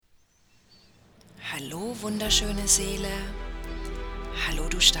Hallo wunderschöne Seele, hallo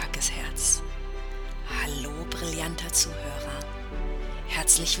du starkes Herz, hallo brillanter Zuhörer.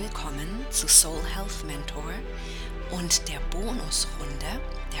 Herzlich willkommen zu Soul Health Mentor und der Bonusrunde,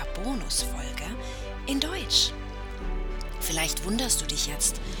 der Bonusfolge in Deutsch. Vielleicht wunderst du dich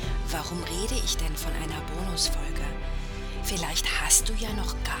jetzt, warum rede ich denn von einer Bonusfolge? Vielleicht hast du ja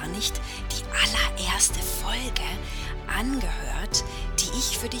noch gar nicht die allererste Folge angehört, die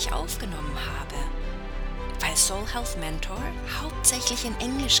ich für dich aufgenommen habe, weil Soul Health Mentor hauptsächlich in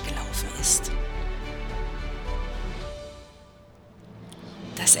Englisch gelaufen ist.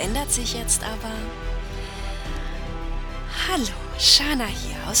 Das ändert sich jetzt aber. Hallo, Shana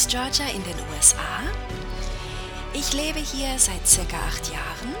hier aus Georgia in den USA. Ich lebe hier seit circa 8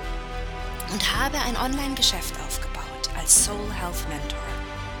 Jahren und habe ein Online-Geschäft aufgebaut als Soul Health Mentor.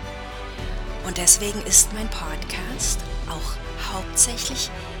 Und deswegen ist mein Podcast auch hauptsächlich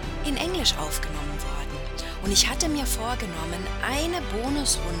in Englisch aufgenommen worden. Und ich hatte mir vorgenommen, eine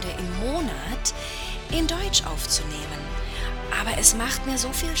Bonusrunde im Monat in Deutsch aufzunehmen. Aber es macht mir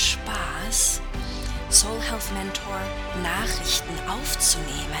so viel Spaß, Soul Health Mentor Nachrichten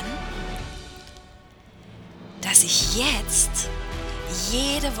aufzunehmen, dass ich jetzt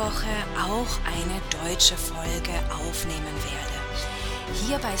jede Woche auch eine deutsche Folge aufnehmen werde.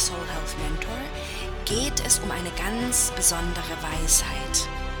 Hier bei Soul Health Mentor geht es um eine ganz besondere Weisheit.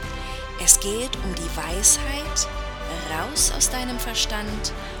 Es geht um die Weisheit raus aus deinem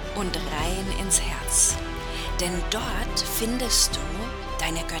Verstand und rein ins Herz. Denn dort findest du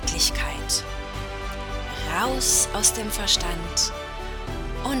deine Göttlichkeit. Raus aus dem Verstand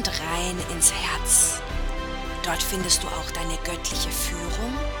und rein ins Herz. Dort findest du auch deine göttliche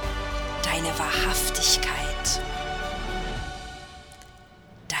Führung, deine Wahrhaftigkeit,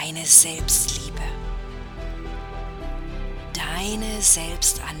 deine Selbstliebe, deine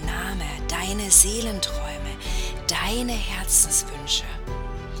Selbstannahme, deine Seelenträume, deine Herzenswünsche.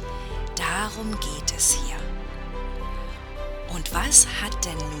 Darum geht es hier. Und was hat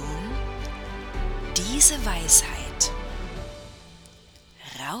denn nun diese Weisheit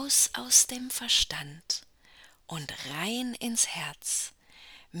raus aus dem Verstand und rein ins Herz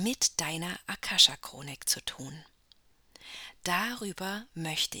mit deiner Akasha-Chronik zu tun? Darüber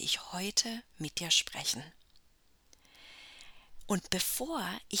möchte ich heute mit dir sprechen. Und bevor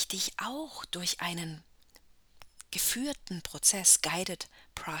ich dich auch durch einen geführten Prozess, guided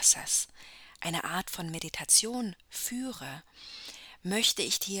process, eine Art von Meditation führe, möchte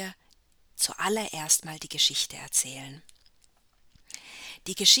ich dir zuallererst mal die Geschichte erzählen.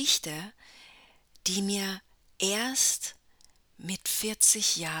 Die Geschichte, die mir erst mit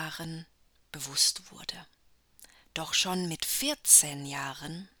 40 Jahren bewusst wurde, doch schon mit 14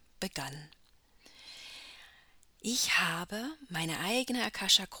 Jahren begann. Ich habe meine eigene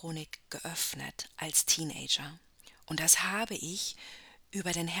Akasha-Chronik geöffnet als Teenager und das habe ich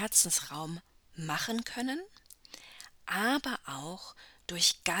über den Herzensraum machen können, aber auch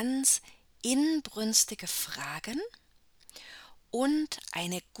durch ganz inbrünstige Fragen und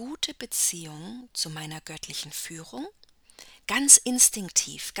eine gute Beziehung zu meiner göttlichen Führung. Ganz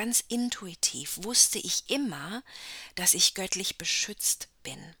instinktiv, ganz intuitiv wusste ich immer, dass ich göttlich beschützt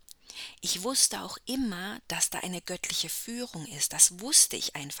bin. Ich wusste auch immer, dass da eine göttliche Führung ist. Das wusste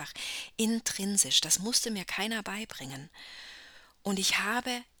ich einfach intrinsisch. Das musste mir keiner beibringen. Und ich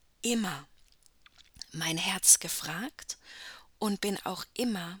habe immer mein Herz gefragt und bin auch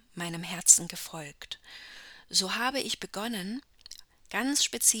immer meinem Herzen gefolgt. So habe ich begonnen, ganz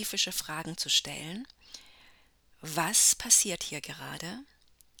spezifische Fragen zu stellen. Was passiert hier gerade?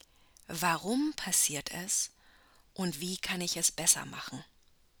 Warum passiert es? Und wie kann ich es besser machen?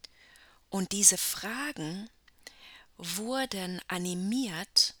 Und diese Fragen wurden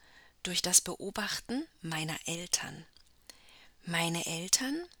animiert durch das Beobachten meiner Eltern. Meine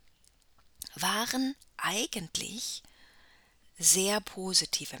Eltern waren eigentlich sehr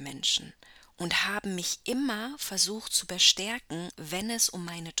positive Menschen und haben mich immer versucht zu bestärken, wenn es um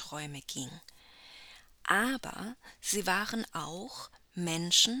meine Träume ging. Aber sie waren auch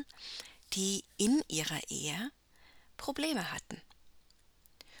Menschen, die in ihrer Ehe Probleme hatten.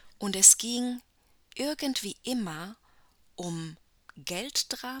 Und es ging irgendwie immer um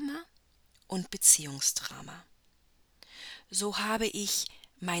Gelddrama und Beziehungsdrama. So habe ich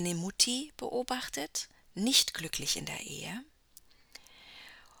meine Mutti beobachtet, nicht glücklich in der Ehe,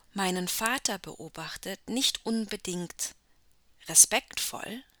 meinen Vater beobachtet, nicht unbedingt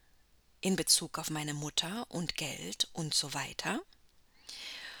respektvoll in Bezug auf meine Mutter und Geld und so weiter.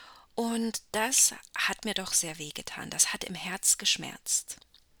 Und das hat mir doch sehr wehgetan, das hat im Herz geschmerzt.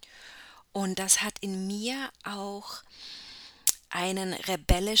 Und das hat in mir auch einen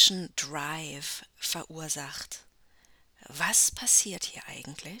rebellischen Drive verursacht. Was passiert hier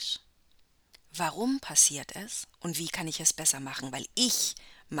eigentlich? Warum passiert es? Und wie kann ich es besser machen? Weil ich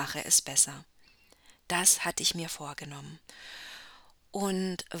mache es besser. Das hatte ich mir vorgenommen.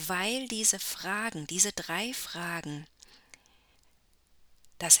 Und weil diese Fragen, diese 3 Fragen,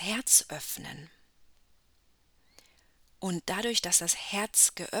 das Herz öffnen und dadurch, dass das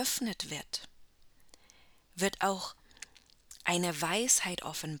Herz geöffnet wird, wird auch eine Weisheit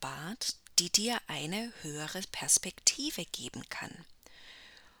offenbart, die dir eine höhere Perspektive geben kann.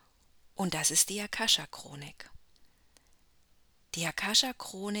 Und das ist die Akasha-Chronik. Die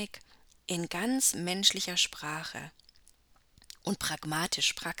Akasha-Chronik in ganz menschlicher Sprache und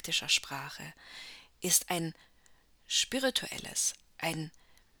pragmatisch praktischer Sprache ist ein spirituelles, ein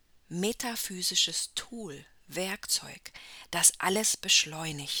metaphysisches Tool, Werkzeug, das alles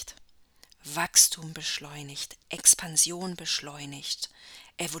beschleunigt. Wachstum beschleunigt, Expansion beschleunigt,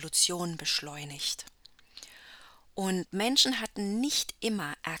 Evolution beschleunigt. Und Menschen hatten nicht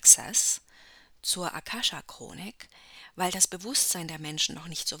immer Access zur Akasha-Chronik, weil das Bewusstsein der Menschen noch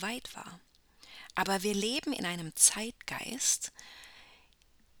nicht so weit war. Aber wir leben in einem Zeitgeist,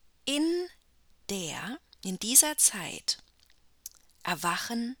 in dieser Zeit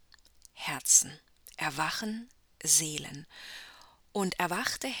erwachen Herzen, erwachen Seelen. Und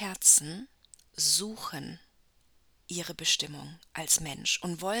erwachte Herzen suchen ihre Bestimmung als Mensch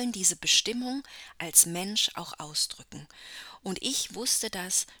und wollen diese Bestimmung als Mensch auch ausdrücken. Und ich wusste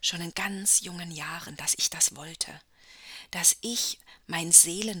das schon in ganz jungen Jahren, dass ich das wollte, dass ich mein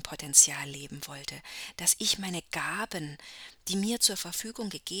Seelenpotenzial leben wollte, dass ich meine Gaben, die mir zur Verfügung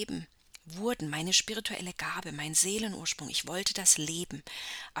gegeben wurden, meine spirituelle Gabe, mein Seelenursprung, ich wollte das leben.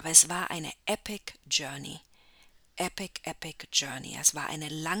 Aber es war eine epic Journey. Epic Journey. Es war eine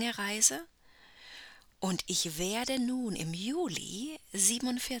lange Reise und ich werde nun im Juli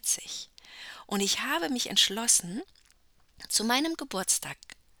 47. Und ich habe mich entschlossen, zu meinem Geburtstag,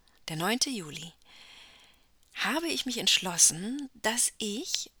 der 9. Juli, habe ich mich entschlossen, dass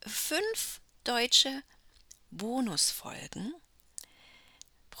ich 5 deutsche Bonusfolgen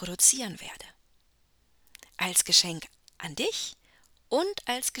produzieren werde. Als Geschenk an dich und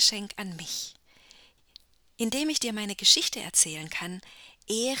als Geschenk an mich. Indem ich dir meine Geschichte erzählen kann,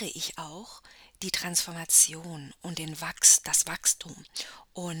 ehre ich auch die Transformation und das Wachstum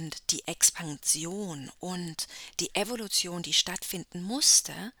und die Expansion und die Evolution, die stattfinden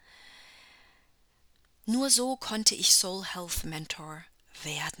musste. Nur so konnte ich Soul Health Mentor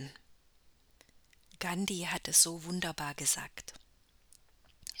werden. Gandhi hat es so wunderbar gesagt.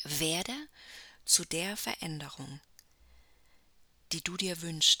 Werde zu der Veränderung, die du dir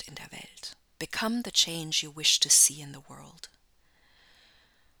wünschst in der Welt. Become the change you wish to see in the world.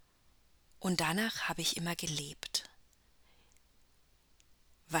 Und danach habe ich immer gelebt.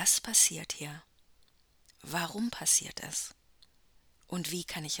 Was passiert hier? Warum passiert es? Und wie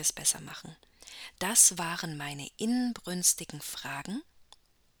kann ich es besser machen? Das waren meine inbrünstigen Fragen,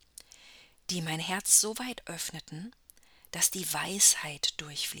 die mein Herz so weit öffneten, dass die Weisheit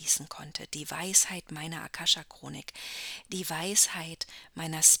durchfließen konnte, die Weisheit meiner Akasha-Chronik, die Weisheit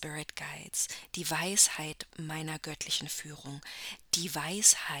meiner Spirit Guides, die Weisheit meiner göttlichen Führung, die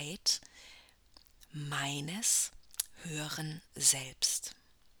Weisheit meines höheren Selbst.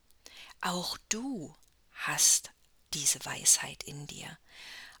 Auch du hast diese Weisheit in dir.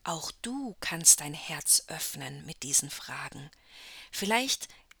 Auch du kannst dein Herz öffnen mit diesen Fragen. Vielleicht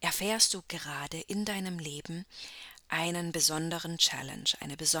erfährst du gerade in deinem Leben einen besonderen Challenge,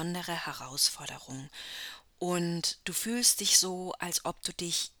 eine besondere Herausforderung und du fühlst dich so, als ob du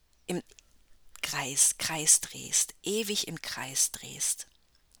dich im Kreis drehst, ewig im Kreis drehst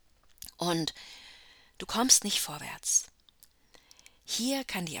und du kommst nicht vorwärts. Hier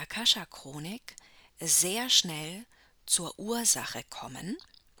kann die Akasha-Chronik sehr schnell zur Ursache kommen,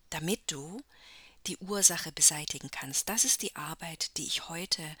 damit du die Ursache beseitigen kannst. Das ist die Arbeit, die ich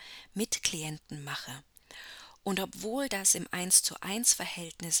heute mit Klienten mache. Und obwohl das im 1:1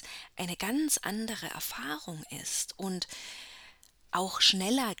 Verhältnis eine ganz andere Erfahrung ist und auch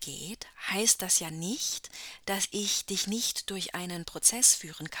schneller geht, heißt das ja nicht, dass ich dich nicht durch einen Prozess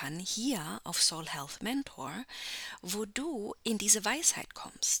führen kann, hier auf Soul Health Mentor, wo du in diese Weisheit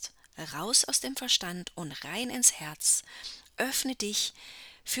kommst. Raus aus dem Verstand und rein ins Herz. Öffne dich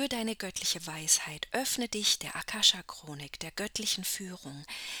für deine göttliche Weisheit, öffne dich der Akasha-Chronik, der göttlichen Führung,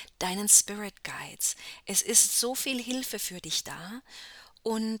 deinen Spirit Guides. Es ist so viel Hilfe für dich da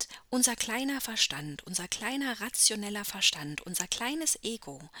und unser kleiner Verstand, unser kleiner rationeller Verstand, unser kleines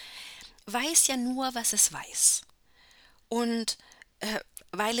Ego weiß ja nur, was es weiß. Und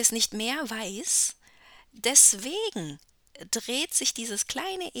weil es nicht mehr weiß, deswegen dreht sich dieses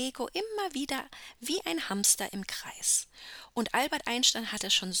kleine Ego immer wieder wie ein Hamster im Kreis. Und Albert Einstein hat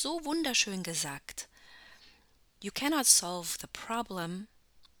es schon so wunderschön gesagt: You cannot solve the problem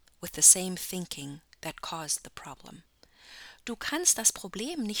with the same thinking that caused the problem. Du kannst das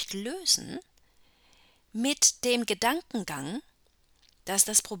Problem nicht lösen mit dem Gedankengang, das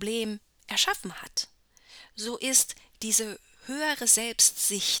das Problem erschaffen hat. So ist diese höhere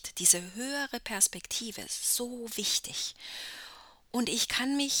Selbstsicht, diese höhere Perspektive so wichtig. Und ich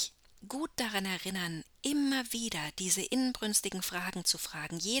kann mich gut daran erinnern, immer wieder diese inbrünstigen Fragen zu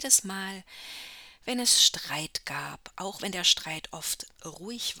fragen, jedes Mal, wenn es Streit gab, auch wenn der Streit oft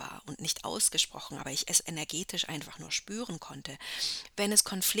ruhig war und nicht ausgesprochen, aber ich es energetisch einfach nur spüren konnte, wenn es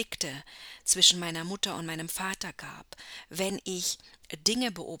Konflikte zwischen meiner Mutter und meinem Vater gab, wenn ich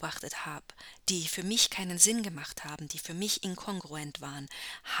Dinge beobachtet habe, die für mich keinen Sinn gemacht haben, die für mich inkongruent waren,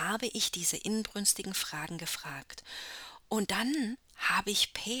 habe ich diese inbrünstigen Fragen gefragt. Und dann habe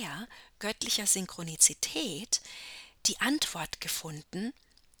ich per göttlicher Synchronizität die Antwort gefunden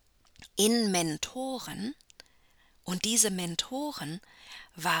in Mentoren, und diese Mentoren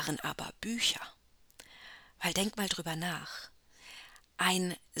waren aber Bücher. Weil denk mal drüber nach.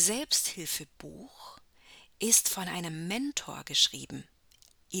 Ein Selbsthilfebuch ist von einem Mentor geschrieben,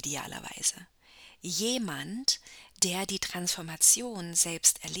 idealerweise. Jemand, der die Transformation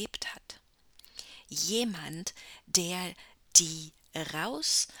selbst erlebt hat. Jemand, der die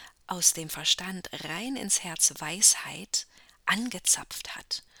raus aus dem Verstand rein ins Herz Weisheit angezapft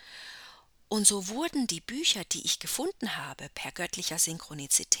hat. Und so wurden die Bücher, die ich gefunden habe, per göttlicher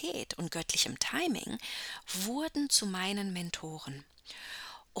Synchronizität und göttlichem Timing, wurden zu meinen Mentoren.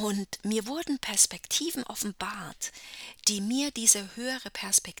 Und mir wurden Perspektiven offenbart, die mir diese höhere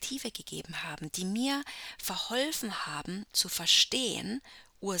Perspektive gegeben haben, die mir verholfen haben zu verstehen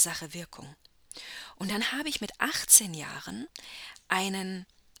Ursache-Wirkung. Und dann habe ich mit 18 Jahren einen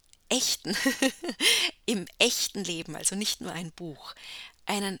echten, im echten Leben, also nicht nur ein Buch,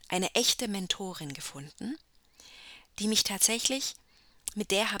 eine echte Mentorin gefunden, mit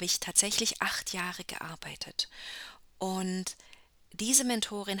der habe ich tatsächlich 8 Jahre gearbeitet. Und diese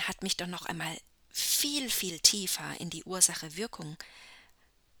Mentorin hat mich doch noch einmal viel, viel tiefer in die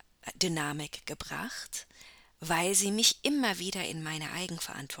Ursache-Wirkung-Dynamik gebracht, weil sie mich immer wieder in meine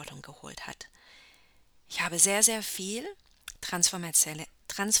Eigenverantwortung geholt hat. Ich habe sehr, sehr viel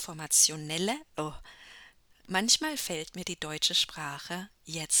manchmal fällt mir die deutsche Sprache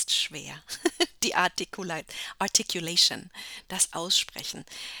jetzt schwer. Die Articulation, das Aussprechen.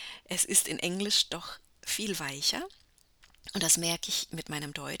 Es ist in Englisch doch viel weicher. Und das merke ich mit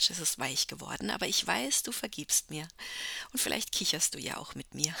meinem Deutsch, es ist weich geworden, aber ich weiß, du vergibst mir. Und vielleicht kicherst du ja auch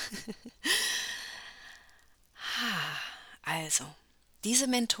mit mir. Also, diese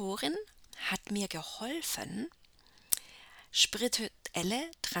Mentorin hat mir geholfen,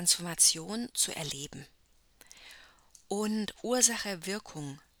 spirituelle Transformation zu erleben und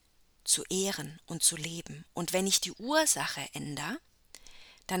Ursache-Wirkung zu ehren und zu leben. Und wenn ich die Ursache ändere,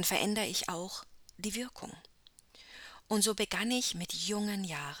 dann verändere ich auch die Wirkung. Und so begann ich mit jungen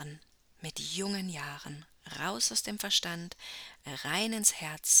Jahren, raus aus dem Verstand, rein ins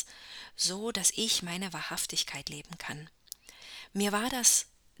Herz, so dass ich meine Wahrhaftigkeit leben kann. Mir war das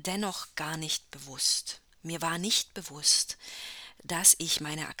dennoch gar nicht bewusst. Mir war nicht bewusst, dass ich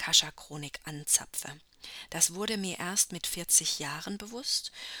meine Akasha-Chronik anzapfe. Das wurde mir erst mit 40 Jahren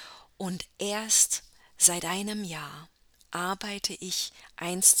bewusst, und erst seit einem Jahr arbeite ich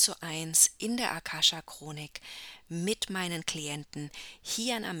 1:1 in der Akasha-Chronik mit meinen Klienten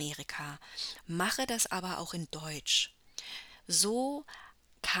hier in Amerika, mache das aber auch in Deutsch. So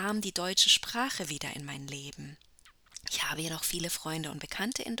kam die deutsche Sprache wieder in mein Leben. Ich habe ja noch viele Freunde und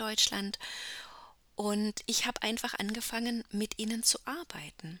Bekannte in Deutschland, und ich habe einfach angefangen, mit ihnen zu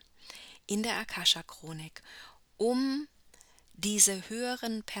arbeiten in der Akasha-Chronik, um diese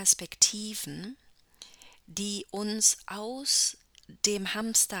höheren Perspektiven, die uns aus dem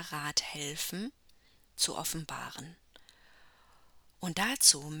Hamsterrad helfen, zu offenbaren. Und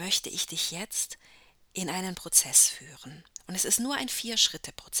dazu möchte ich dich jetzt in einen Prozess führen. Und es ist nur ein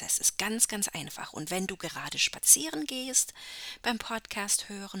 4-Schritte-Prozess, ist ganz, ganz einfach. Und wenn du gerade spazieren gehst, beim Podcast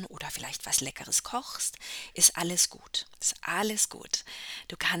hören oder vielleicht was Leckeres kochst, ist alles gut. Ist alles gut.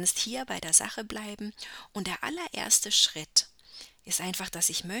 Du kannst hier bei der Sache bleiben. Und der allererste Schritt ist einfach, dass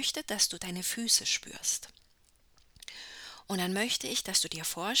ich möchte, dass du deine Füße spürst. Und dann möchte ich, dass du dir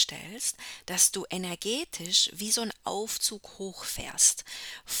vorstellst, dass du energetisch wie so ein Aufzug hochfährst.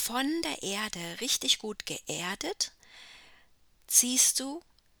 Von der Erde richtig gut geerdet, ziehst du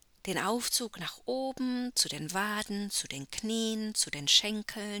den Aufzug nach oben, zu den Waden, zu den Knien, zu den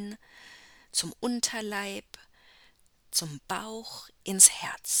Schenkeln, zum Unterleib, zum Bauch ins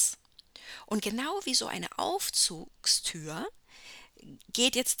Herz. Und genau wie so eine Aufzugstür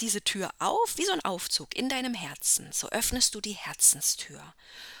geht jetzt diese Tür auf, wie so ein Aufzug in deinem Herzen. So öffnest du die Herzenstür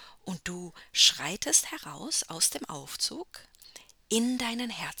und du schreitest heraus aus dem Aufzug in deinen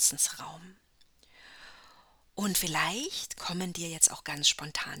Herzensraum. Und vielleicht kommen dir jetzt auch ganz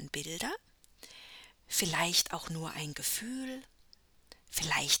spontan Bilder, vielleicht auch nur ein Gefühl,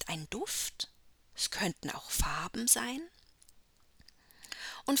 vielleicht ein Duft, es könnten auch Farben sein.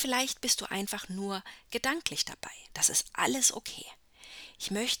 Und vielleicht bist du einfach nur gedanklich dabei. Das ist alles okay.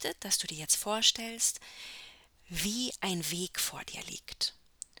 Ich möchte, dass du dir jetzt vorstellst, wie ein Weg vor dir liegt.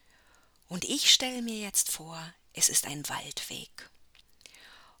 Und ich stelle mir jetzt vor, es ist ein Waldweg.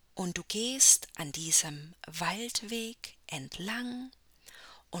 Und du gehst an diesem Waldweg entlang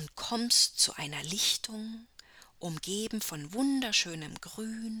und kommst zu einer Lichtung, umgeben von wunderschönem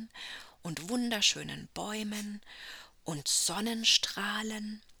Grün und wunderschönen Bäumen und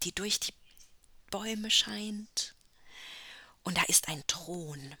Sonnenstrahlen, die durch die Bäume scheint. Und da ist ein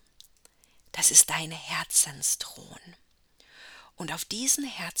Thron. Das ist dein Herzensthron. Und auf diesen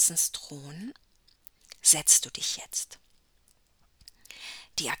Herzensthron setzt du dich jetzt.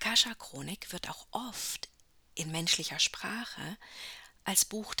 Die Akasha-Chronik wird auch oft in menschlicher Sprache als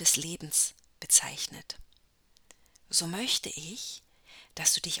Buch des Lebens bezeichnet. So möchte ich,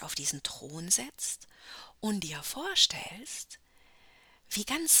 dass du dich auf diesen Thron setzt und dir vorstellst, wie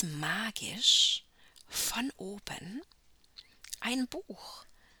ganz magisch von oben ein Buch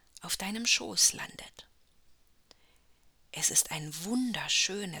auf deinem Schoß landet. Es ist ein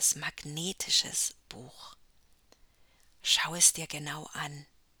wunderschönes, magnetisches Buch. Schau es dir genau an.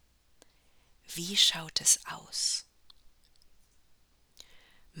 Wie schaut es aus?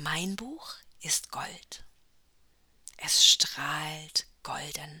 Mein Buch ist Gold. Es strahlt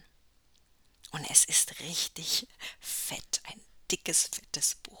golden. Und es ist richtig fett, ein dickes,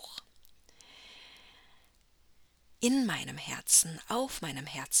 fettes Buch. In meinem Herzen, auf meinem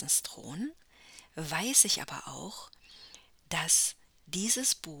Herzensthron, weiß ich aber auch, dass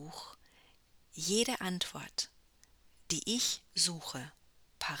dieses Buch jede Antwort, die ich suche,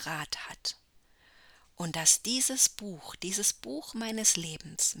 parat hat. Und dass dieses Buch meines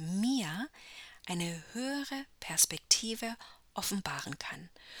Lebens mir eine höhere Perspektive offenbaren kann.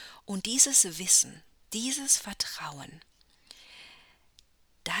 Und dieses Wissen, dieses Vertrauen,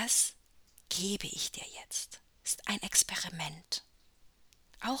 das gebe ich dir jetzt. Ist ein Experiment.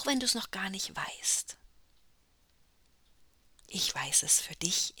 Auch wenn du es noch gar nicht weißt. Ich weiß es für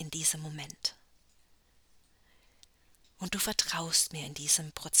dich in diesem Moment. Und du vertraust mir in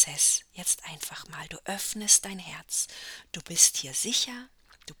diesem Prozess jetzt einfach mal. Du öffnest dein Herz. Du bist hier sicher,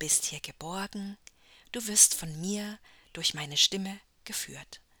 du bist hier geborgen. Du wirst von mir durch meine Stimme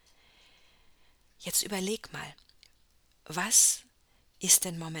geführt. Jetzt überleg mal, was ist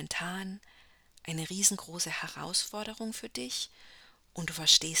denn momentan eine riesengroße Herausforderung für dich? Und du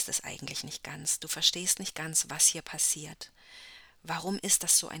verstehst es eigentlich nicht ganz. Du verstehst nicht ganz, was hier passiert. Warum ist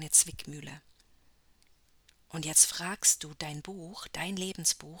das so eine Zwickmühle? Und jetzt fragst du dein Buch, dein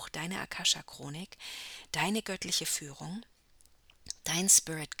Lebensbuch, deine Akasha-Chronik, deine göttliche Führung, dein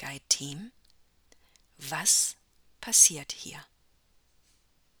Spirit Guide Team, was passiert hier?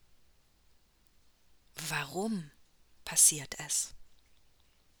 Warum passiert es?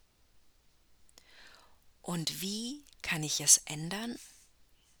 Und wie kann ich es ändern?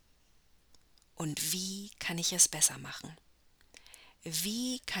 Und wie kann ich es besser machen?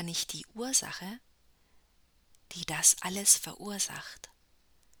 Wie kann ich die Ursache, die das alles verursacht,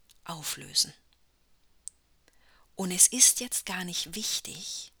 auflösen? Und es ist jetzt gar nicht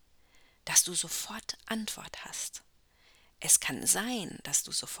wichtig, dass du sofort Antwort hast. Es kann sein, dass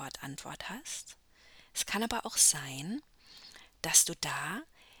du sofort Antwort hast. Es kann aber auch sein, dass du da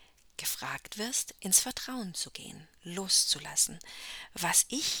gefragt wirst, ins Vertrauen zu gehen, loszulassen. Was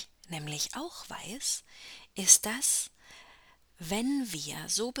ich nämlich auch weiß, ist, dass wenn wir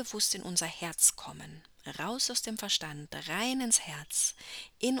so bewusst in unser Herz kommen, raus aus dem Verstand, rein ins Herz,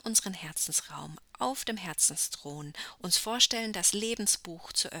 in unseren Herzensraum, auf dem Herzensthron, uns vorstellen, das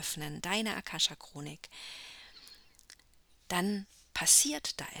Lebensbuch zu öffnen, deine Akasha-Chronik, dann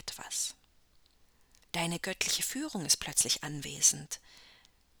passiert da etwas. Deine göttliche Führung ist plötzlich anwesend.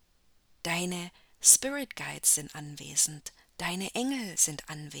 Deine Spirit Guides sind anwesend. Deine Engel sind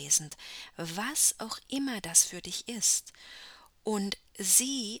anwesend. Was auch immer das für dich ist. Und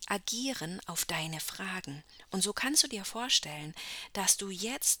sie agieren auf deine Fragen. Und so kannst du dir vorstellen, dass du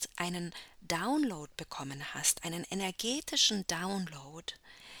jetzt einen Download bekommen hast, einen energetischen Download,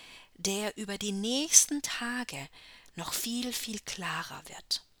 der über die nächsten Tage noch viel, viel klarer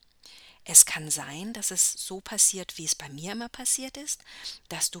wird. Es kann sein, dass es so passiert, wie es bei mir immer passiert ist,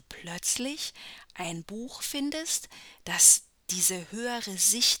 dass du plötzlich ein Buch findest, das diese höhere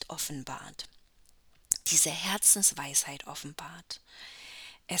Sicht offenbart, diese Herzensweisheit offenbart.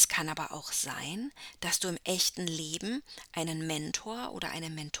 Es kann aber auch sein, dass du im echten Leben einen Mentor oder eine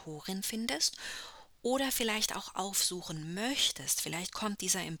Mentorin findest oder vielleicht auch aufsuchen möchtest. Vielleicht kommt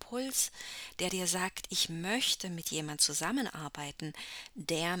dieser Impuls, der dir sagt, ich möchte mit jemand zusammenarbeiten,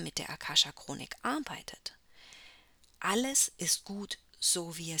 der mit der Akasha-Chronik arbeitet. Alles ist gut,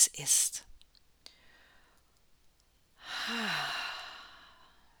 so wie es ist.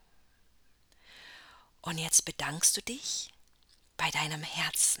 Und jetzt bedankst du dich bei deinem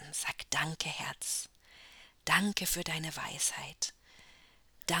Herzen. Sag danke, Herz. Danke für deine Weisheit.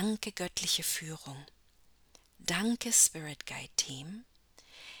 Danke, göttliche Führung. Danke, Spirit Guide Team.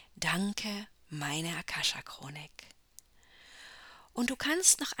 Danke, meine Akasha-Chronik. Und du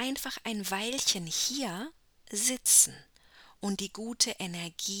kannst noch einfach ein Weilchen hier sitzen und die gute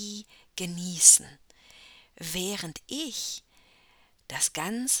Energie genießen, während ich das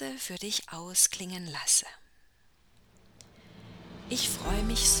Ganze für dich ausklingen lasse. Ich freue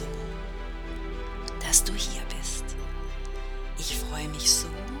mich so, dass du hier bist. Ich freue mich so,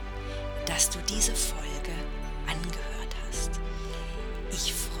 dass du diese Folge angehört hast.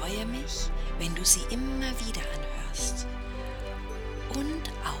 Ich freue mich, wenn du sie immer wieder anhörst und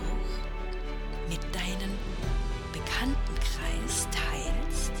auch mit deinem Bekanntenkreis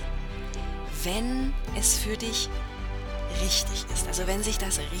teilst, wenn es für dich richtig ist, also wenn sich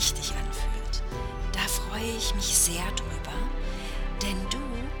das richtig anfühlt. Da freue ich mich sehr drüber, denn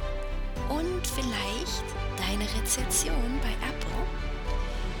du und vielleicht deine Rezension bei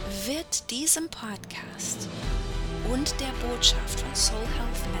Apple wird diesem Podcast und der Botschaft von Soul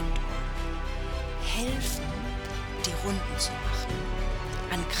Health Mentor helfen, die Runden zu machen,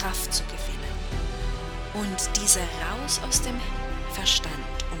 an Kraft zu gewinnen und diese raus aus dem Verstand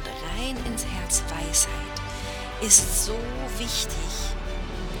und rein ins Herz Weisheit ist so wichtig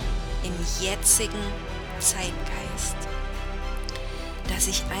im jetzigen Zeitgeist, dass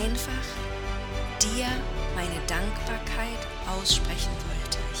ich einfach dir meine Dankbarkeit aussprechen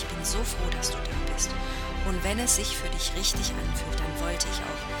wollte. Ich bin so froh, dass du da bist. Und wenn es sich für dich richtig anfühlt, dann wollte ich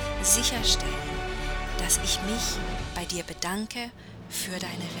auch sicherstellen, dass ich mich bei dir bedanke für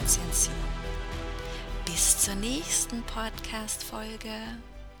deine Rezension. Bis zur nächsten Podcast-Folge.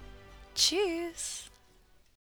 Tschüss!